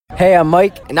Hey, I'm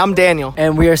Mike. And I'm Daniel.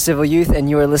 And we are Civil Youth, and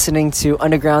you are listening to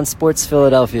Underground Sports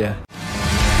Philadelphia.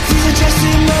 These are just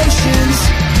emotions,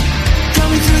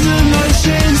 coming through the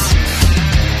motions.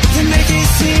 They make it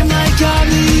seem like I'm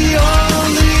the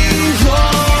only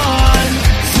one.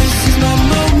 This is my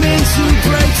moment to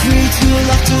break free, to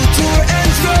lock the door and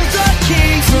throw the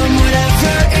key from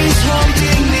whatever is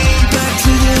holding me back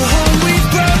to the home we've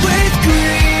burned with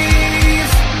grief.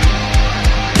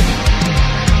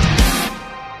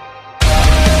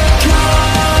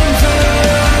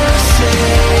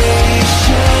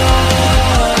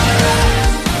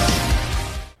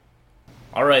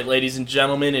 All right, ladies and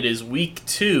gentlemen, it is week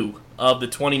 2 of the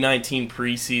 2019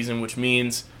 preseason, which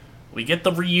means we get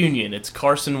the reunion. It's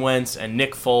Carson Wentz and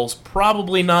Nick Foles,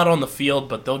 probably not on the field,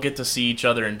 but they'll get to see each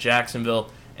other in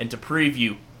Jacksonville. And to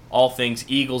preview all things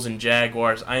Eagles and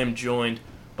Jaguars, I am joined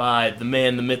by the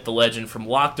man, the myth, the legend from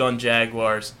Locked On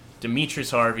Jaguars,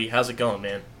 Demetrius Harvey. How's it going,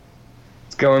 man?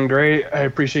 It's going great. I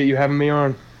appreciate you having me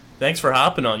on. Thanks for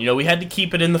hopping on. You know, we had to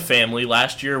keep it in the family.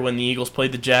 Last year when the Eagles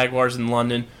played the Jaguars in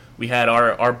London, we had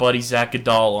our buddy Zach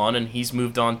Goodall on, and he's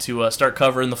moved on to start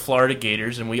covering the Florida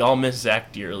Gators, and we all miss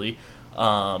Zach dearly.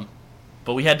 But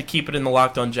we had to keep it in the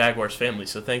Locked On Jaguars family,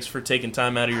 so thanks for taking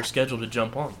time out of your schedule to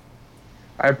jump on.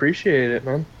 I appreciate it,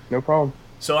 man. No problem.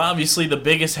 So obviously the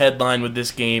biggest headline with this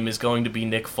game is going to be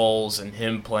Nick Foles and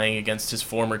him playing against his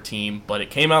former team, but it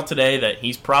came out today that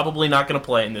he's probably not going to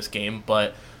play in this game,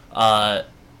 but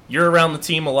you're around the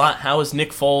team a lot. How has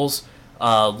Nick Foles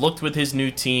looked with his new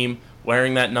team,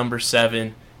 wearing that number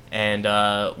 7, and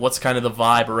what's kind of the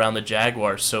vibe around the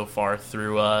Jaguars so far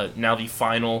through now the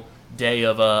final day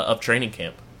of training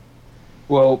camp?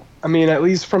 Well, I mean, at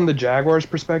least from the Jaguars'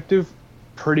 perspective,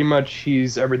 pretty much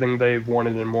he's everything they've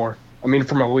wanted and more. I mean,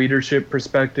 from a leadership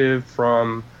perspective,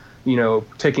 from, you know,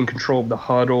 taking control of the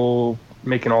huddle,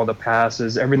 making all the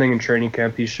passes, everything in training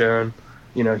camp he's shown,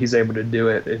 you know, he's able to do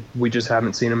it. We just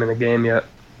haven't seen him in a game yet.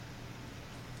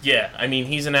 Yeah, I mean,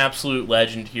 he's an absolute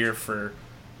legend here for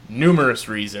numerous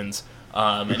reasons,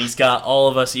 and he's got all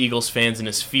of us Eagles fans in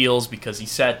his feels because he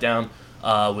sat down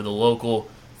with a local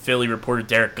Philly reporter,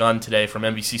 Derek Gunn, today from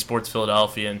NBC Sports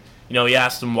Philadelphia, and, you know, he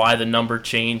asked him why the number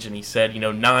changed, and he said, you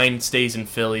know, 9 stays in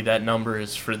Philly, that number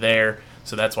is for there,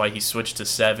 so that's why he switched to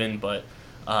 7, but,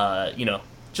 you know,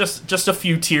 just a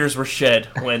few tears were shed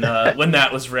when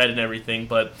that was read and everything,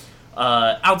 but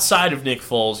outside of Nick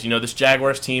Foles, you know, this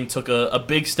Jaguars team took a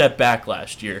big step back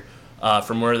last year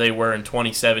from where they were in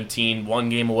 2017, one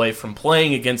game away from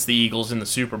playing against the Eagles in the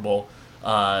Super Bowl.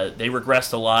 They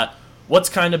regressed a lot. What's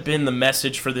kind of been the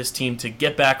message for this team to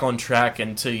get back on track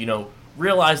and to, you know,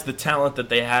 realize the talent that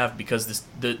they have, because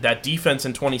that defense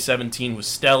in 2017 was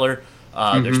stellar.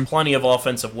 There's plenty of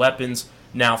offensive weapons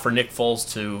now for Nick Foles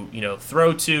to, you know,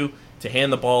 throw to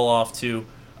hand the ball off to.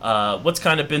 What's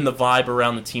kind of been the vibe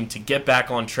around the team to get back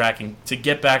on track and to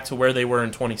get back to where they were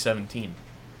in 2017?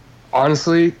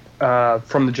 Honestly,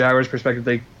 from the Jaguars' perspective,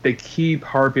 they keep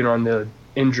harping on the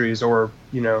injuries or,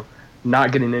 you know,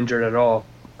 not getting injured at all.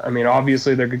 I mean,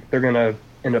 obviously they're going to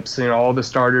end up seeing all the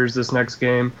starters this next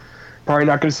game. Probably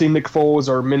not going to see Nick Foles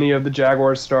or many of the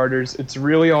Jaguars starters. It's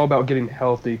really all about getting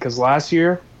healthy, because last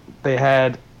year they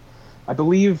had, I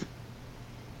believe,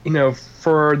 you know,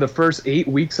 for the first 8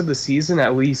 weeks of the season,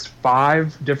 at least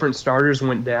 5 different starters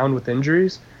went down with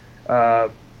injuries. The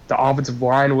offensive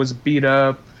line was beat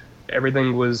up.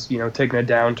 Everything was, you know, taking a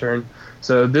downturn.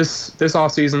 So this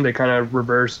offseason, they kind of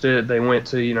reversed it. They went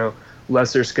to, you know,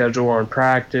 lesser schedule on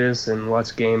practice and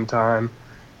less game time.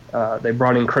 They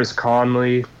brought in Chris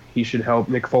Conley. He should help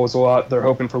Nick Foles a lot. They're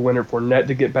hoping for Leonard Fournette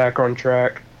to get back on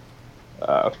track.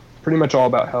 Pretty much all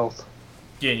about health.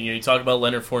 Yeah, you know, you talk about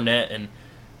Leonard Fournette, and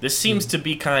this seems to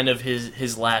be kind of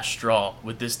his last straw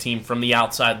with this team from the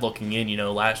outside looking in. You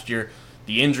know, last year,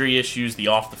 the injury issues, the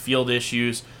off-the-field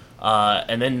issues,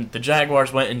 and then the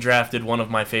Jaguars went and drafted one of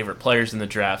my favorite players in the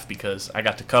draft because I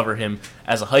got to cover him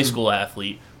as a high school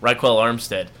athlete, Raquel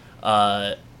Armstead.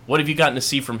 What have you gotten to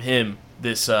see from him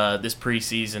this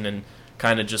preseason, and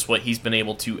kind of just what he's been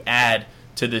able to add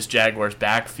to this Jaguars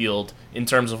backfield in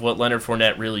terms of what Leonard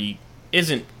Fournette really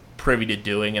isn't privy to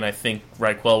doing, and I think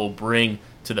Raquel will bring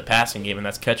to the passing game, and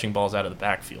that's catching balls out of the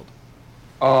backfield?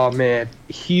 Oh, man.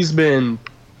 He's been...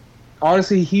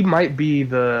 Honestly, he might be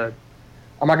the...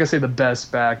 I'm not going to say the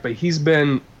best back, but he's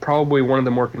been probably one of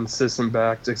the more consistent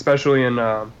backs, especially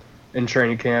in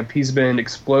training camp. He's been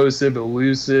explosive,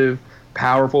 elusive,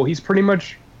 powerful. He's pretty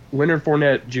much Leonard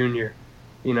Fournette Jr.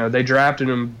 You know, they drafted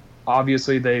him.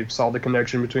 Obviously, they saw the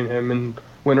connection between him and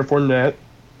Leonard Fournette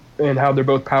and how they're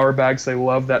both power backs. They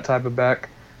love that type of back.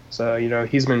 So, you know,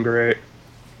 he's been great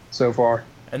so far.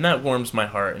 And that warms my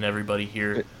heart and everybody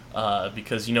here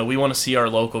because, we want to see our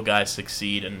local guys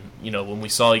succeed. And, when we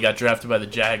saw he got drafted by the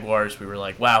Jaguars, we were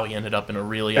like, wow, he ended up in a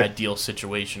really ideal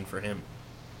situation for him.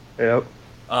 Yep.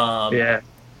 Yeah.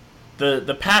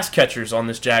 The pass catchers on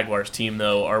this Jaguars team,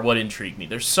 though, are what intrigue me.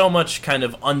 There's so much kind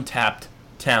of untapped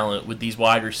talent with these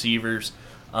wide receivers.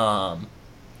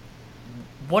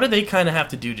 What do they kind of have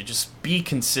to do to just be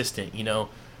consistent,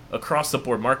 across the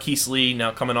board? Marquise Lee,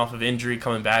 now coming off of injury,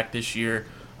 coming back this year,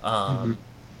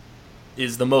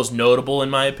 is the most notable in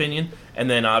my opinion. And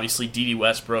then obviously Dede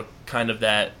Westbrook, kind of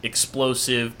that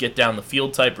explosive, get down the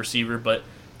field type receiver. But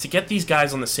to get these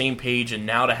guys on the same page and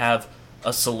now to have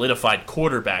a solidified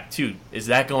quarterback too, is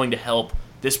that going to help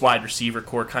this wide receiver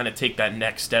core kind of take that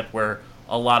next step where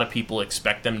a lot of people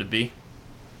expect them to be?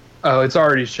 Oh, it's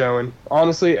already showing.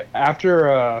 Honestly,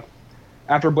 after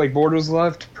Blake Bortles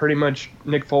left, pretty much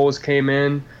Nick Foles came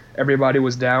in. Everybody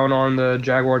was down on the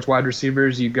Jaguars wide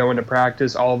receivers. You go into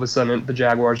practice, all of a sudden the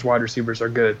Jaguars wide receivers are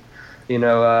good.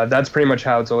 That's pretty much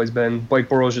how it's always been. Blake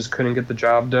Bortles just couldn't get the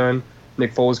job done.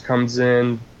 Nick Foles comes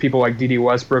in. People like Dede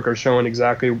Westbrook are showing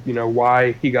exactly,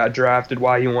 why he got drafted,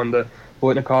 why he won the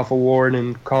Blitnikoff Award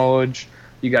in college.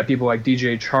 You got people like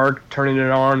DJ Chark turning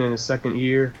it on in his second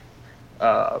year.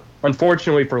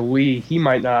 Unfortunately for Lee, he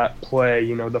might not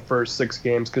play, the first 6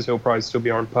 games because he'll probably still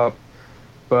be on PUP.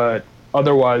 But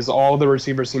otherwise, all the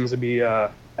receivers seems to be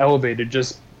elevated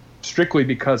just strictly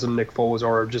because of Nick Foles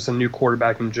or just a new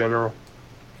quarterback in general.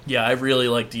 Yeah, I really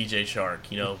like DJ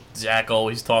Chark. Zach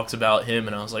always talks about him,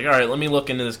 and I was like, all right, let me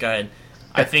look into this guy. And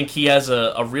I think he has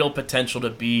a real potential to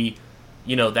be,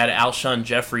 that Alshon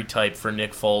Jeffrey type for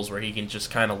Nick Foles, where he can just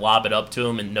kind of lob it up to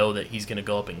him and know that he's going to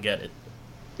go up and get it.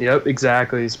 Yep,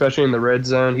 exactly. Especially in the red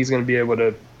zone, he's going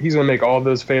to make all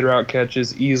those fade route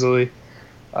catches easily.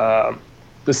 The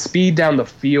speed down the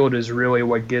field is really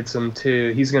what gets him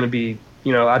too. He's going to be,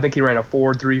 I think he ran a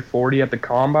 4.340 at the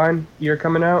combine year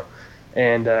coming out.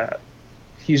 And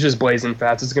he's just blazing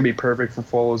fast. It's going to be perfect for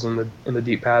Foles in the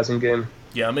deep passing game.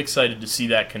 Yeah, I'm excited to see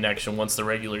that connection once the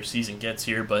regular season gets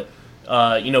here. But,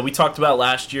 we talked about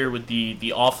last year with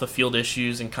the off-the-field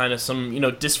issues and kind of some,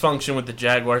 dysfunction with the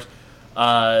Jaguars.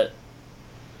 How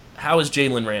has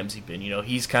Jalen Ramsey been?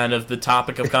 He's kind of the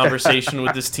topic of conversation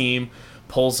with this team,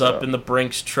 pulls up in the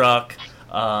Brinks truck.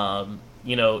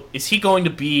 Is he going to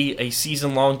be a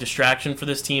season-long distraction for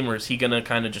this team, or is he going to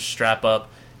kind of just strap up,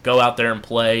 go out there and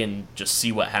play and just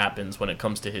see what happens when it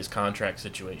comes to his contract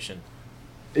situation?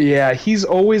 Yeah, he's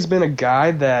always been a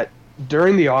guy that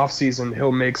during the offseason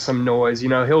he'll make some noise.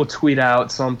 He'll tweet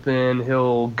out something,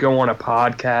 he'll go on a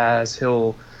podcast,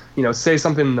 he'll say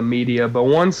something in the media. But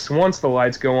once the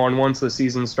lights go on, once the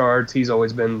season starts, he's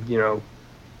always been,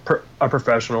 a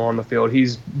professional on the field.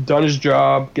 He's done his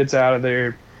job, gets out of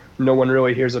there. No one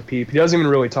really hears a peep. He doesn't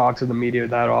even really talk to the media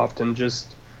that often,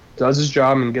 just does his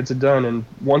job and gets it done. And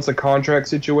once the contract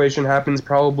situation happens,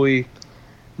 probably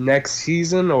next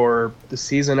season or the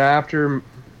season after,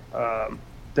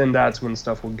 then that's when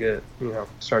stuff will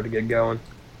start to get going.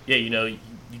 Yeah, you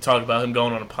talk about him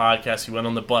going on a podcast. He went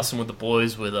on the Bussin' with the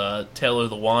Boys with Taylor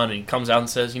Lewan, and he comes out and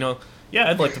says, yeah,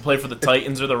 I'd like to play for the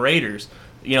Titans or the Raiders.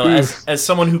 As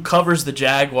someone who covers the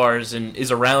Jaguars and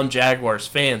is around Jaguars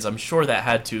fans, I'm sure that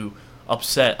had to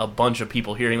upset a bunch of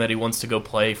people hearing that he wants to go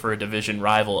play for a division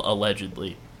rival,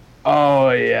 allegedly. Oh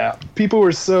yeah, people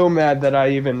were so mad that I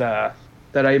even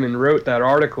wrote that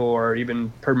article or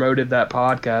even promoted that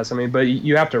podcast. I mean, but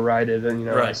you have to write it, and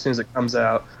right. As soon as it comes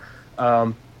out.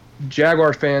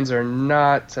 Jaguar fans are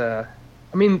not.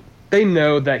 They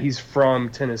know that he's from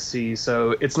Tennessee,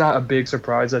 so it's not a big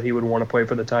surprise that he would want to play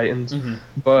for the Titans. Mm-hmm.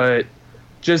 But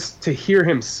just to hear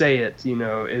him say it,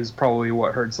 is probably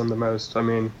what hurts him the most.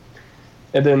 And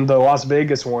then the Las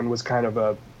Vegas one was kind of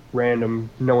a random.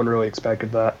 No one really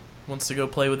expected that. Wants to go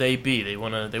play with AB. They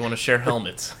want to share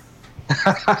helmets.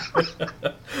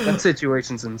 That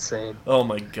situation's insane. Oh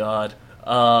my God.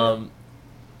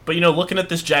 But looking at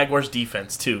this Jaguars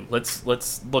defense too, let's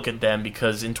look at them,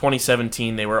 because in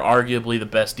 2017 they were arguably the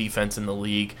best defense in the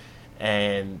league,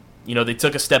 and they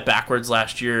took a step backwards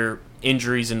last year.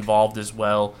 Injuries involved as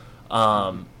well.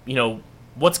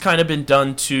 What's kind of been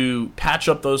done to patch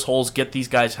up those holes, get these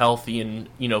guys healthy, and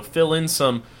fill in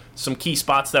some key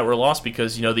spots that were lost,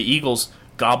 because the Eagles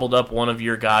gobbled up one of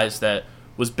your guys that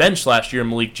was benched last year,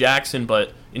 Malik Jackson,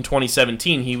 but in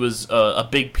 2017 he was a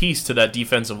big piece to that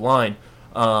defensive line.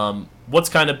 What's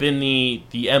kind of been the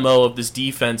MO of this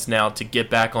defense now to get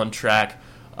back on track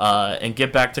and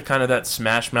get back to kind of that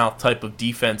smash mouth type of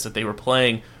defense that they were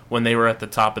playing when they were at the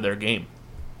top of their game?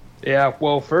 Yeah,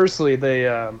 well, firstly they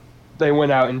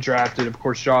went out and drafted, of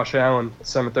course, Josh Allen,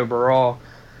 7th overall.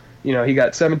 He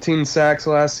got 17 sacks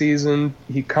last season.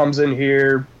 He comes in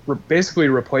here, basically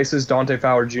replaces Dante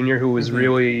Fowler Jr., who was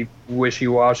really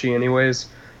wishy-washy anyways.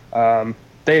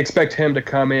 They expect him to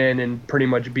come in and pretty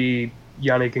much be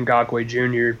Yannick Ngakoue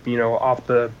Jr.,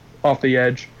 off the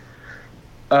edge.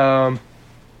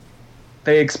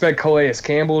 They expect Calais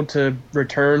Campbell to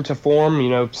return to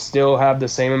form, still have the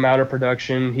same amount of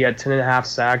production. He had 10.5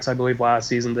 sacks, I believe, last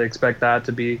season. They expect that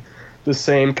to be the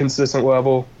same consistent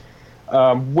level.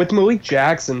 With Malik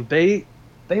Jackson, they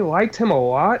liked him a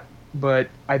lot, but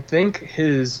I think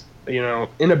his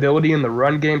inability in the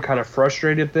run game kind of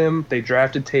frustrated them. They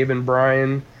drafted Taven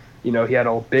Bryan. He had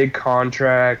a big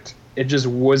contract. It just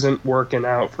wasn't working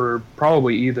out for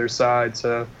probably either side,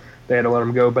 so they had to let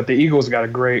him go. But the Eagles got a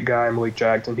great guy, Malik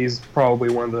Jackson. He's probably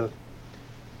one of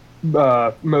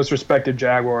the most respected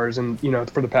Jaguars, and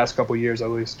for the past couple of years at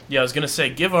least. Yeah, I was going to say,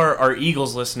 give our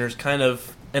Eagles listeners kind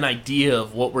of an idea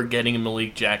of what we're getting in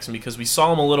Malik Jackson, because we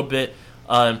saw him a little bit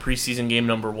in preseason game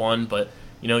number 1, but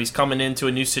he's coming into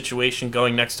a new situation,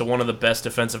 going next to one of the best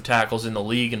defensive tackles in the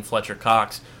league in Fletcher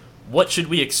Cox. What should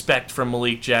we expect from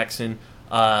Malik Jackson,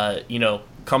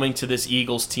 coming to this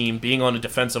Eagles team, being on a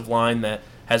defensive line that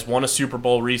has won a Super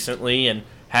Bowl recently and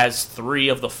has 3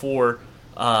 of the 4,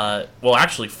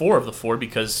 actually 4 of the 4,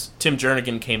 because Tim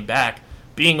Jernigan came back,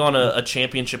 being on a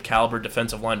championship caliber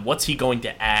defensive line? What's he going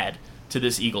to add to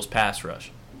this Eagles pass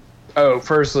rush? Oh,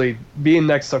 firstly, being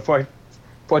next to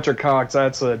Fletcher Cox,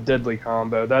 that's a deadly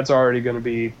combo. That's already going to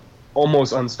be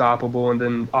almost unstoppable, and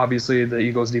then obviously the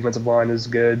Eagles' defensive line is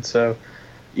good, so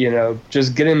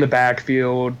just get in the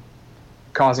backfield,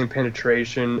 causing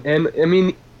penetration. And I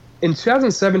mean, in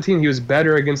 2017 he was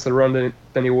better against the run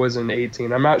than he was in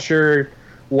 18. I'm not sure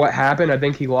what happened. I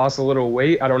think he lost a little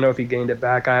weight. I don't know if he gained it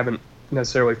back. I haven't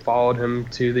necessarily followed him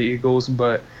to the Eagles,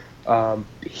 but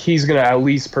he's going to at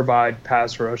least provide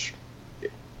pass rush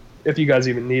if you guys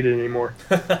even need it anymore.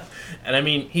 And I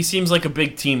mean, he seems like a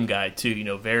big team guy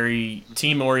too, very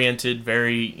team-oriented,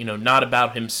 very, not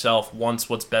about himself, wants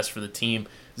what's best for the team.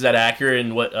 Is that accurate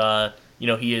in what,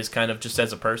 he is kind of just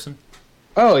as a person?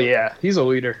 Oh, yeah. He's a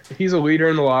leader. He's a leader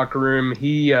in the locker room.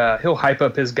 He'll hype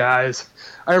up his guys.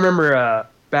 I remember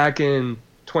back in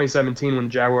 2017 when the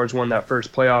Jaguars won that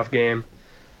first playoff game,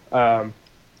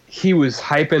 he was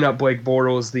hyping up Blake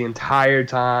Bortles the entire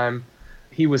time.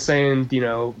 He was saying,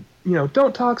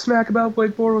 don't talk smack about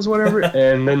Blake Bortles, whatever.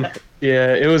 And then,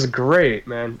 yeah, it was great,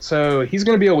 man. So he's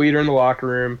going to be a leader in the locker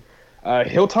room.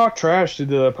 He'll talk trash to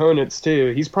the opponents,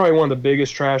 too. He's probably one of the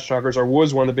biggest trash talkers, or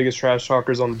was one of the biggest trash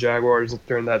talkers on the Jaguars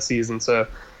during that season. So,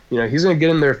 he's going to get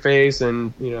in their face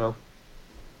and,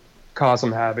 cause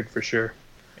some havoc for sure.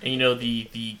 And,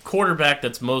 the quarterback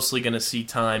that's mostly going to see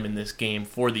time in this game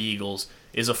for the Eagles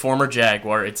is a former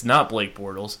Jaguar. It's not Blake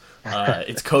Bortles.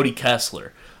 It's Cody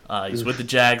Kessler. He's with the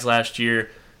Jags last year.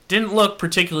 Didn't look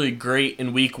particularly great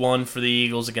in Week 1 for the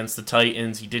Eagles against the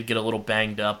Titans. He did get a little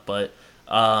banged up, but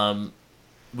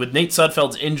with Nate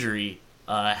Sudfeld's injury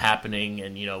happening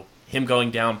and, him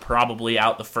going down probably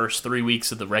out the first 3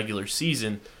 weeks of the regular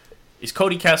season, is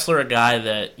Cody Kessler a guy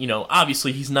that,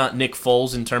 obviously he's not Nick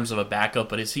Foles in terms of a backup,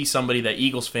 but is he somebody that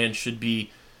Eagles fans should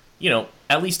be,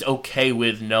 at least okay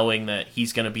with knowing that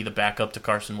he's going to be the backup to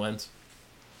Carson Wentz?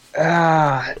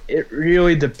 It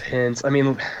really depends. I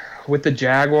mean, with the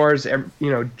Jaguars,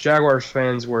 Jaguars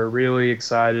fans were really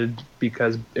excited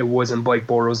because it wasn't Blake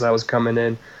Bortles that was coming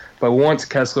in. But once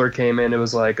Kessler came in, it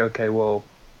was like, okay, well,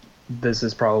 this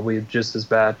is probably just as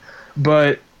bad.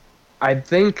 But I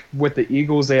think with the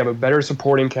Eagles, they have a better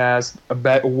supporting cast,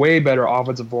 a way better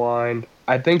offensive line.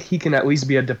 I think he can at least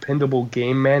be a dependable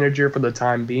game manager for the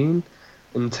time being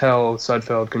until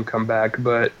Sudfeld can come back.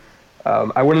 But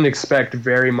I wouldn't expect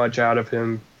very much out of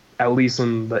him, at least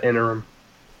in the interim.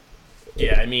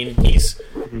 Yeah, I mean, he's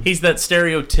that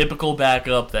stereotypical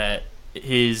backup that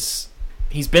he's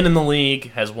been in the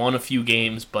league, has won a few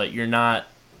games, but you're not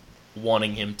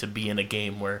wanting him to be in a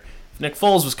game where if Nick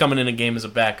Foles was coming in a game as a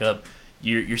backup,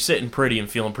 you're sitting pretty and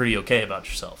feeling pretty okay about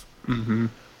yourself. Mm-hmm.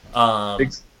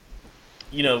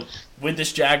 With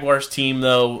this Jaguars team,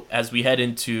 though, as we head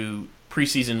into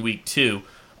preseason week 2,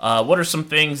 what are some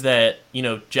things that,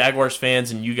 Jaguars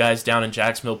fans and you guys down in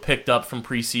Jacksonville picked up from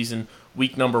preseason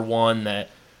week number 1 that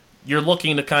you're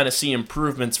looking to kind of see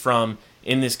improvements from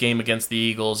in this game against the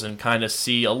Eagles and kind of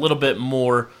see a little bit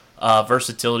more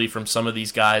versatility from some of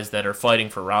these guys that are fighting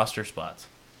for roster spots?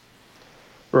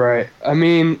 Right. I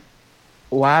mean,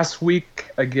 last week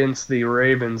against the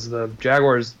Ravens, the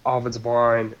Jaguars' offensive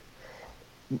line,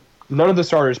 none of the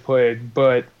starters played,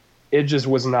 but it just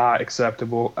was not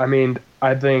acceptable. I mean,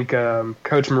 I think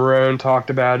Coach Marone talked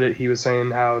about it. He was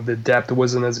saying how the depth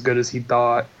wasn't as good as he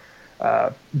thought.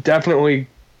 Definitely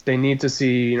they need to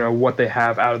see what they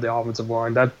have out of the offensive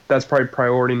line. That's probably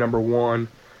priority number one.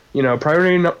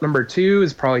 Priority number two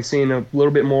is probably seeing a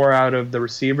little bit more out of the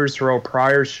receivers. Terrell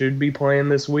Pryor should be playing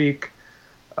this week.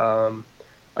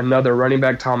 Another running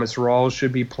back, Thomas Rawls,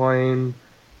 should be playing.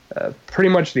 Pretty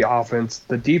much the offense.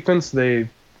 The defense, they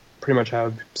pretty much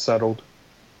have settled.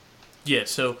 Yeah,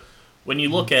 so when you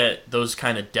look at those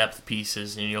kind of depth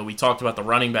pieces, and we talked about the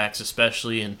running backs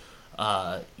especially, and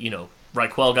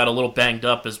Raquel got a little banged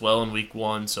up as well in week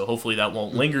 1, so hopefully that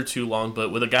won't linger too long.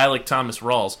 But with a guy like Thomas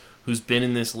Rawls, who's been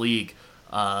in this league,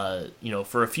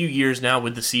 for a few years now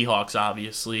with the Seahawks,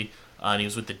 obviously, and he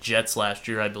was with the Jets last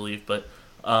year, I believe. But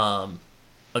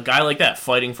a guy like that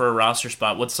fighting for a roster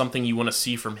spot, what's something you want to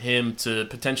see from him to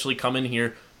potentially come in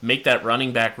here, make that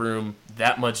running back room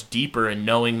that much deeper, and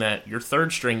knowing that your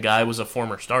third string guy was a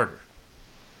former starter?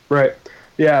 Right.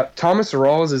 Yeah, Thomas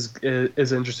Rawls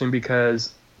is interesting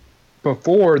because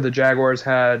before the Jaguars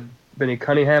had Benny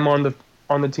Cunningham on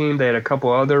the team, they had a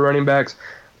couple other running backs.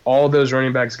 All of those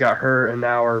running backs got hurt and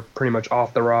now are pretty much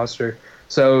off the roster.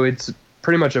 So it's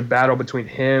pretty much a battle between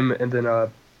him and then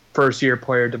a first-year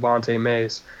player, Devontae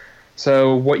Mays.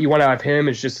 So what you want out of him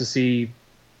is just to see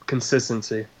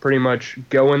consistency. Pretty much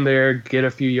go in there, get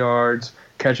a few yards,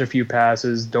 catch a few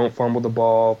passes, don't fumble the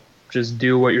ball, just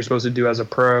do what you're supposed to do as a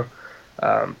pro.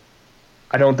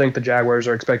 I don't think the Jaguars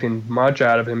are expecting much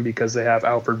out of him because they have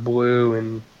Alfred Blue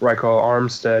and Raquel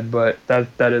Armstead, but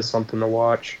that is something to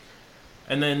watch.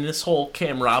 And then this whole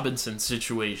Cam Robinson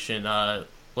situation,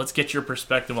 let's get your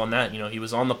perspective on that. He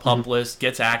was on the PUP list,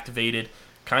 gets activated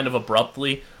kind of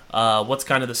abruptly. What's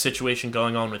kind of the situation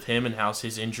going on with him, and how's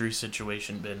his injury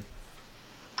situation been?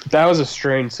 That was a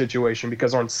strange situation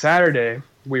because on Saturday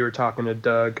we were talking to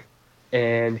Doug,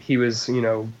 and he was,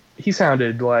 he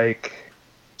sounded like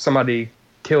somebody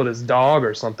killed his dog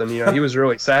or something. He was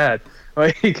really sad.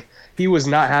 Like, he was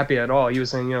not happy at all. He was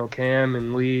saying, Cam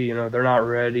and Lee, they're not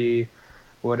ready,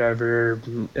 whatever.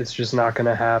 It's just not going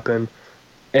to happen.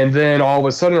 And then all of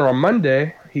a sudden on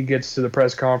Monday, he gets to the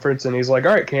press conference and he's like,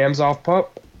 all right, Cam's off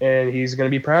PUP and he's going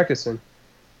to be practicing.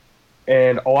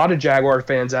 And a lot of Jaguar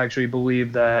fans actually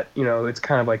believe that, it's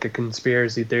kind of like a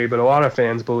conspiracy theory, but a lot of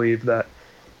fans believe that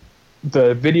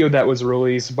the video that was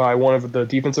released by one of the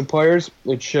defensive players,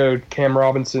 it showed Cam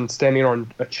Robinson standing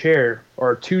on a chair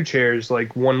or two chairs,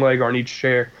 like one leg on each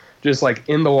chair, just like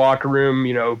in the locker room,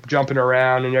 jumping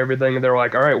around and everything. And they're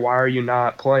like, all right, why are you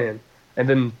not playing? And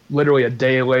then literally a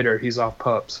day later, he's off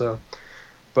PUP. So,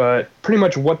 but pretty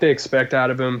much what they expect out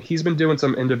of him, he's been doing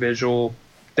some individual.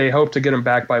 They hope to get him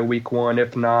back by week 1.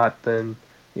 If not, then,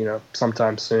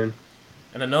 sometime soon.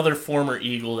 And another former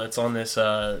Eagle that's on this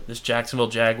this Jacksonville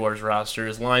Jaguars roster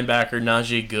is linebacker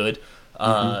Najee Good.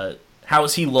 How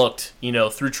has he looked,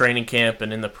 through training camp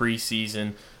and in the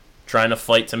preseason, trying to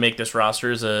fight to make this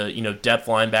roster as a, depth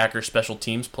linebacker, special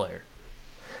teams player?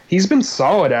 He's been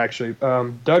solid, actually.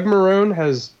 Doug Marrone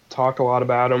has talked a lot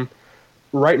about him.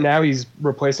 Right now he's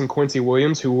replacing Quincy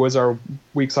Williams, who was our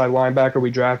weak side linebacker.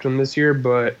 We drafted him this year,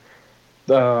 but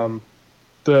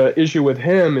the issue with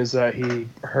him is that he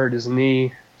hurt his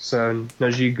knee, so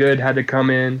Najee Good had to come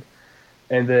in,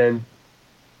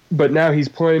 but now he's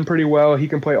playing pretty well. He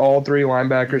can play all three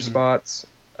linebacker spots.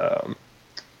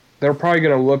 They're probably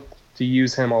going to look to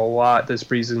use him a lot this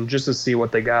preseason just to see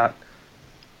what they got.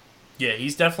 Yeah,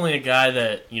 he's definitely a guy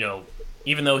that,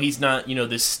 even though he's not,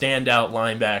 this standout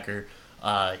linebacker,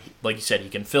 like you said, he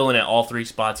can fill in at all three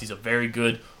spots. He's a very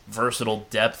good, versatile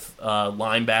depth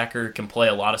linebacker, can play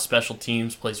a lot of special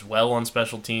teams, plays well on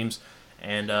special teams,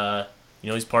 and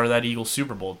he's part of that Eagles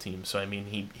Super Bowl team. So I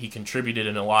mean, he contributed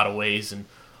in a lot of ways, and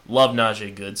love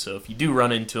Najee Good. So if you do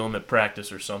run into him at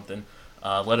practice or something,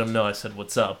 let him know I said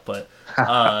what's up. But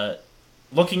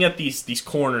looking at these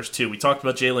corners too, we talked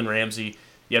about Jalen Ramsey.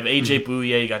 You have AJ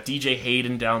Bouye, you got DJ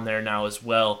Hayden down there now as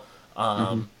well.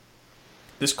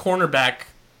 This cornerback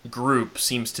group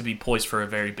seems to be poised for a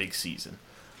very big season.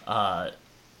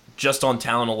 Just on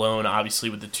talent alone, obviously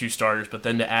with the two starters, but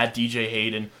then to add DJ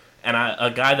Hayden and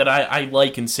a guy that I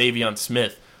like in Savion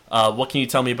Smith. What can you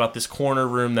tell me about this corner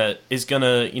room that is going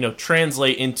to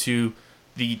translate into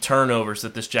the turnovers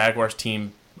that this Jaguars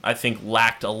team, I think,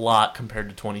 lacked a lot compared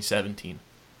to 2017?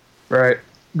 Right.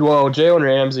 Well, Jalen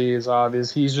Ramsey is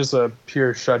obvious. He's just a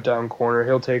pure shutdown corner.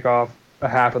 He'll take off a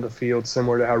half of the field,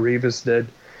 similar to how Revis did,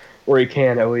 or he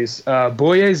can at least.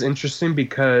 Bouye is interesting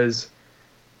because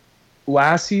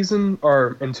last season,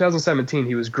 or in 2017,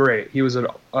 he was great. He was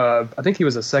I think he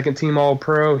was a second-team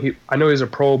All-Pro. I know he's a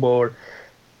Pro Bowler,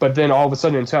 but then all of a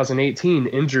sudden in 2018,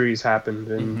 injuries happened,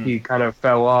 and he kind of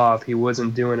fell off. He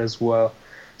wasn't doing as well.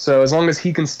 So as long as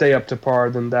he can stay up to par,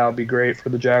 then that would be great for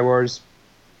the Jaguars.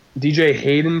 DJ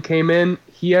Hayden came in.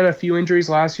 He had a few injuries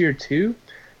last year too,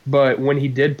 but when he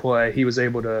did play, he was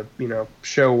able to,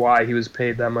 show why he was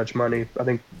paid that much money. I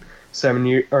think 7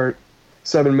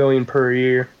 million per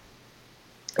year.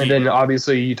 And then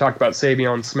obviously you talked about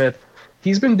Savion Smith.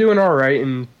 He's been doing all right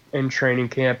in training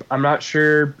camp. I'm not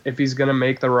sure if he's going to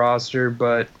make the roster,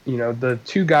 but the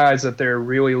two guys that they're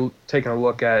really taking a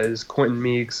look at is Quentin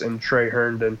Meeks and Trey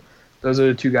Herndon. Those are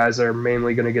the two guys that are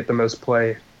mainly going to get the most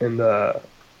play in the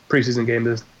preseason game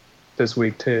this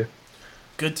week too.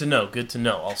 Good to know. Good to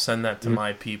know. I'll send that to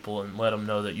my people and let them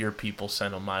know that your people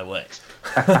sent them my way.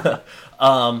 But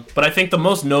I think the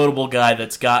most notable guy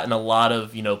that's gotten a lot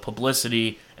of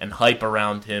publicity and hype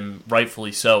around him,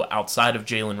 rightfully so, outside of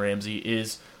Jalen Ramsey,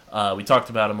 is we talked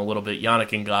about him a little bit, Yannick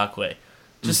Ngakoue.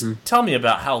 Just tell me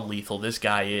about how lethal this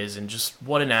guy is, and just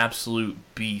what an absolute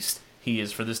beast he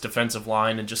is for this defensive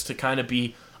line, and just to kind of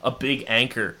be a big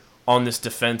anchor on this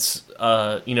defense,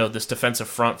 this defensive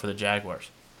front for the Jaguars.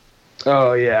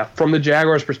 Oh, yeah. From the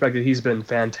Jaguars' perspective, he's been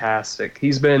fantastic.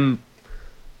 He's been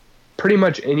pretty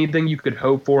much anything you could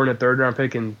hope for in a third-round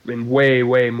pick and way,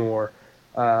 way more.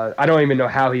 I don't even know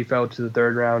how he fell to the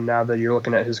third round now that you're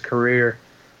looking at his career.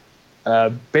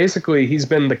 Basically, he's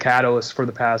been the catalyst for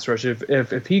the pass rush.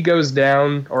 If he goes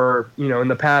down, or, in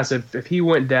the past, if he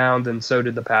went down, then so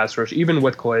did the pass rush, even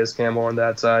with Calais Campbell on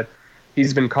that side.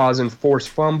 He's been causing forced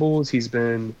fumbles. He's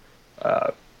been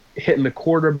hitting the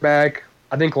quarterback.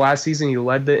 I think last season he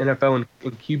led the NFL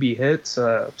in QB hits,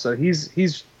 so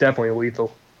he's definitely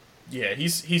lethal. Yeah,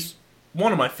 he's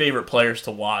one of my favorite players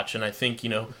to watch, and I think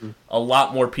a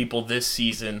lot more people this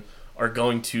season are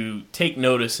going to take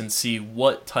notice and see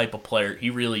what type of player he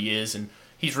really is, and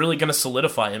he's really going to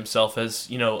solidify himself as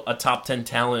a top 10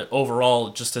 talent overall,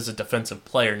 just as a defensive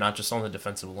player, not just on the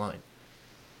defensive line.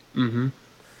 Mm-hmm.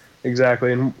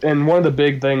 Exactly, and one of the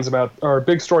big things about, or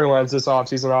big storylines this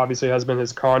offseason obviously has been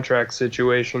his contract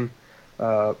situation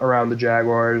around the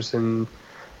Jaguars, and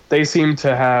they seem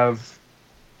to have,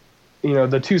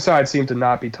 the two sides seem to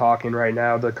not be talking right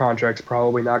now. The contract's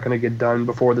probably not going to get done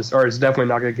before this, or it's definitely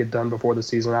not going to get done before the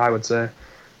season, I would say,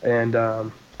 and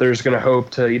they're just going to hope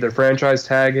to either franchise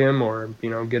tag him or,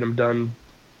 get him done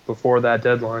before that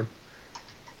deadline.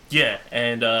 Yeah,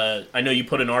 and I know you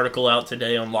put an article out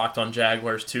today on Locked on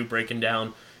Jaguars too, breaking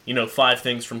down 5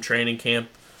 things from training camp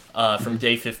from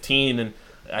day 15, and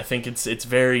I think it's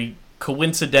very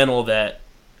coincidental that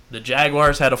the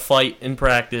Jaguars had a fight in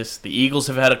practice. The Eagles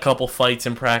have had a couple fights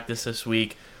in practice this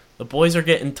week. The boys are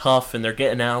getting tough, and they're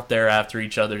getting out there after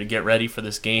each other to get ready for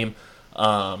this game.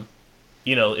 It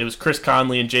was Chris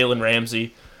Conley and Jalen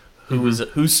Ramsey.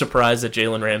 Who's surprised that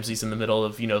Jalen Ramsey's in the middle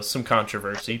of some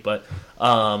controversy, but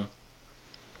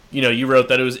you wrote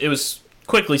that it was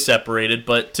quickly separated,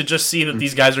 but to just see that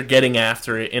these guys are getting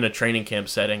after it in a training camp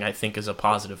setting, I think is a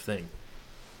positive thing.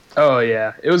 Oh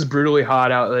yeah, it was brutally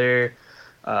hot out there.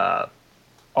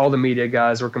 All the media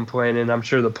guys were complaining. I'm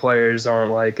sure the players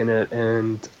aren't liking it,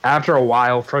 and after a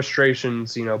while,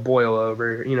 frustrations boil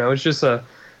over. It's just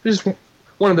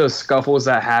one of those scuffles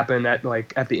that happen at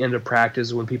the end of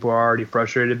practice when people are already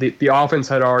frustrated. The offense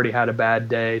had already had a bad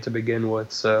day to begin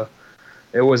with, so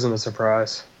it wasn't a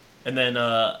surprise. And then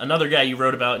another guy you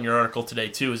wrote about in your article today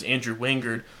too is Andrew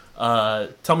Wingard.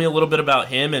 Tell me a little bit about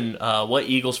him and what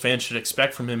Eagles fans should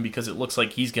expect from him, because it looks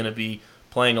like he's going to be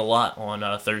playing a lot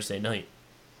on Thursday night.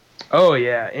 Oh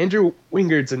yeah, Andrew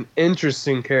Wingard's an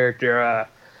interesting character.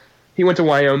 He went to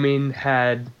Wyoming,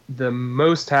 had the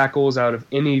most tackles out of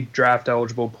any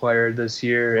draft-eligible player this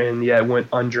year, and yet went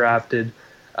undrafted.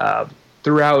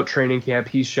 Throughout training camp,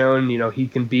 he's shown, he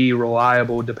can be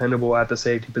reliable, dependable at the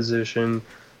safety position,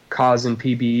 causing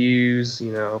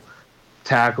PBUs,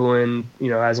 tackling,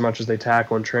 as much as they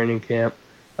tackle in training camp.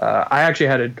 I actually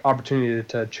had an opportunity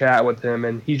to chat with him,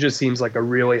 and he just seems like a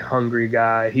really hungry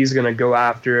guy. He's going to go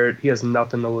after it. He has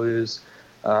nothing to lose.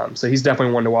 So he's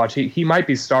definitely one to watch. He might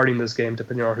be starting this game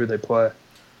depending on who they play.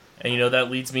 And that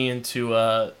leads me into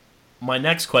my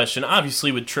next question.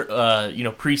 Obviously, with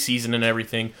preseason and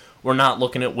everything, we're not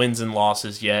looking at wins and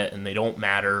losses yet, and they don't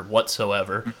matter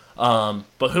whatsoever.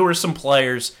 But who are some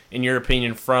players, in your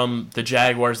opinion, from the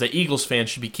Jaguars that Eagles fans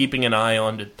should be keeping an eye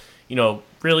on to,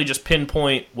 really just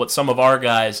pinpoint what some of our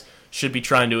guys should be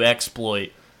trying to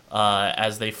exploit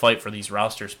as they fight for these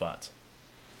roster spots?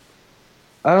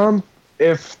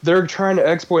 If they're trying to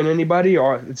exploit anybody,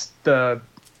 it's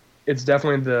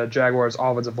definitely the Jaguars'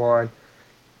 offensive line.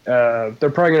 They're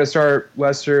probably going to start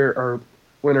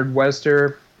Leonard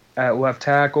Wester at left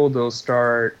tackle. They'll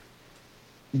start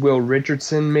Will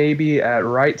Richardson maybe at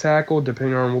right tackle,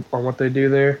 depending on what they do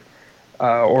there,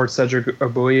 or Cedric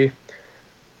Ogbuehi.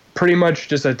 Pretty much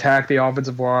just attack the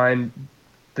offensive line,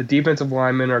 the defensive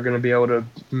linemen are going to be able to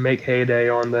make heyday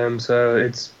on them, so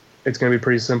it's going to be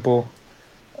pretty simple.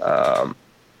 On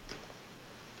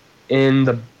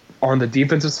the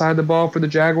defensive side of the ball for the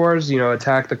Jaguars,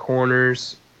 attack the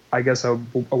corners. I guess a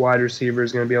wide receiver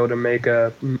is going to be able to make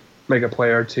a play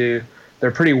or two.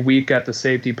 They're pretty weak at the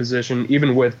safety position,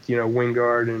 even with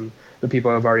Wingard and the people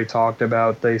I've already talked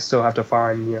about. They still have to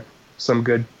find some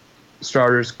good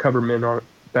starters, cover men on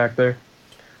back there.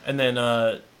 And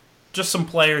then just some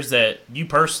players that you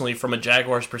personally, from a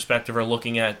Jaguars perspective, are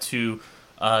looking at to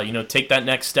take that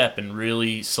next step and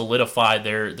really solidify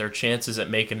their chances at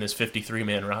making this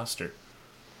 53-man roster.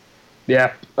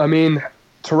 Yeah, I mean,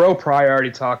 Terrell Pryor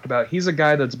already talked about. He's a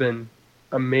guy that's been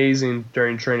amazing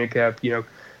during training camp.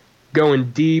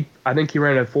 Going deep. I think he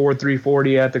ran a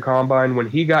 4.340 at the combine when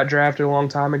he got drafted a long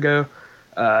time ago.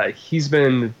 He's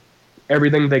been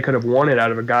everything they could have wanted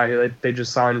out of a guy who they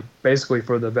just signed basically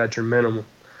for the veteran minimum.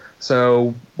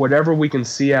 So whatever we can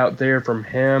see out there from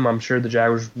him, I'm sure the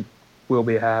Jaguars will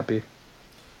be happy.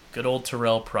 Good old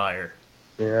Terrell Pryor.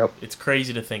 Yep. It's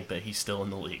crazy to think that he's still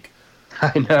in the league.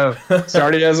 I know.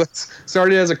 Started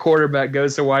as a quarterback,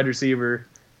 goes to wide receiver.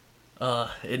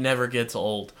 It never gets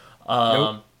old.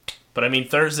 Nope. But I mean,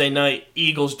 Thursday night,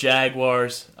 Eagles,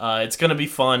 Jaguars. It's going to be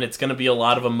fun. It's going to be a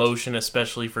lot of emotion,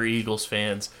 especially for Eagles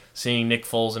fans, seeing Nick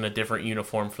Foles in a different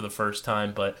uniform for the first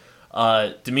time. But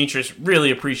Demetrius, really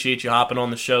appreciate you hopping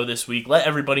on the show this week. Let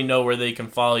everybody know where they can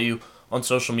follow you on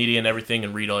social media and everything,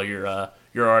 and read all your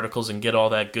articles and get all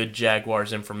that good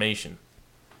Jaguars information.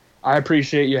 I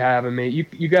appreciate you having me.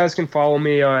 You guys can follow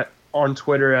me on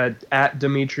Twitter at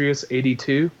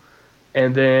Demetrius82.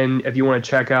 And then if you want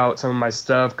to check out some of my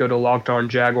stuff, go to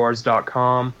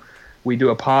LockedOnJaguars.com. We do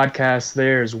a podcast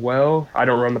there as well. I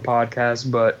don't run the podcast,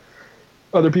 but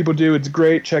other people do. It's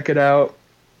great. Check it out.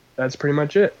 That's pretty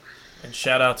much it. And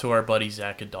shout out to our buddy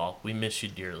Zach Adal. We miss you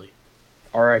dearly.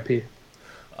 R.I.P.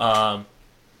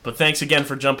 But thanks again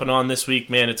for jumping on this week,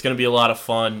 man. It's going to be a lot of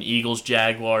fun. Eagles,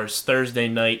 Jaguars, Thursday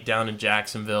night down in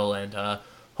Jacksonville. And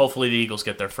hopefully the Eagles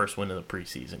get their first win of the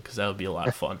preseason, because that would be a lot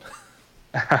of fun.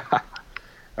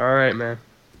 All right, man.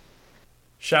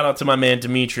 Shout out to my man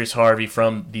Demetrius Harvey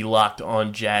from the Locked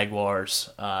On Jaguars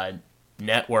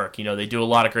network. They do a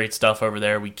lot of great stuff over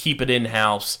there. We keep it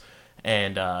in-house,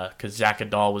 and because Zach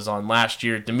Adal was on last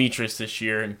year, Demetrius this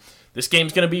year, and this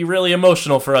game's going to be really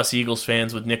emotional for us Eagles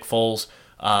fans with Nick Foles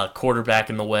quarterback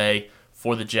in the way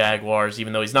for the Jaguars,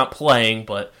 even though he's not playing,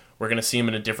 but we're going to see him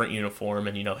in a different uniform,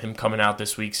 and him coming out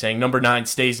this week saying number 9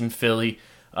 stays in Philly.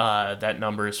 That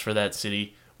number is for that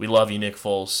city. We love you, Nick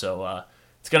Foles. So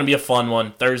it's going to be a fun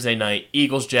one. Thursday night,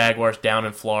 Eagles, Jaguars down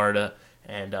in Florida.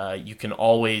 And you can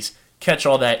always catch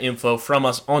all that info from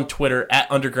us on Twitter at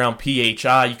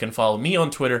UndergroundPHI. You can follow me on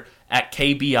Twitter at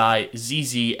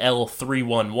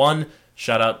KBIZZL311.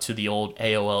 Shout out to the old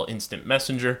AOL Instant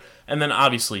Messenger. And then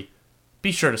obviously,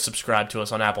 be sure to subscribe to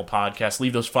us on Apple Podcasts.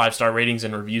 Leave those 5-star ratings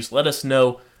and reviews. Let us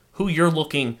know who you're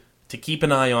looking to keep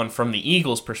an eye on from the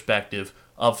Eagles' perspective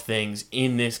of things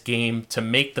in this game to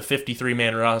make the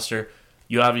 53-man roster.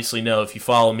 You obviously know, if you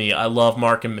follow me, I love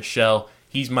Mark-and Michelle.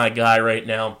 He's my guy right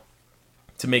now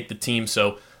to make the team.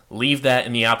 So leave that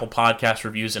in the Apple Podcast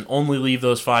reviews, and only leave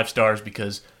those 5 stars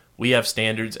because we have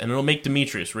standards, and it'll make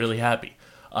Demetrius really happy.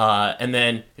 And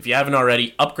then, if you haven't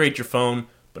already, upgrade your phone.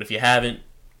 But if you haven't,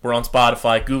 we're on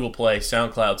Spotify, Google Play,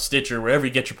 SoundCloud, Stitcher, wherever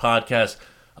you get your podcasts.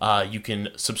 You can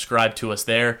subscribe to us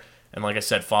there. And like I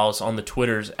said, follow us on the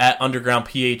Twitters at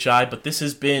UndergroundPHI. But this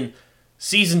has been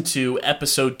Season 2,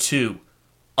 Episode 2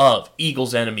 of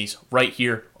Eagles Enemies right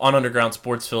here on Underground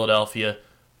Sports Philadelphia.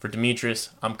 For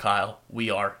Demetrius, I'm Kyle. We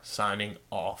are signing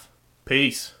off.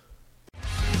 Peace.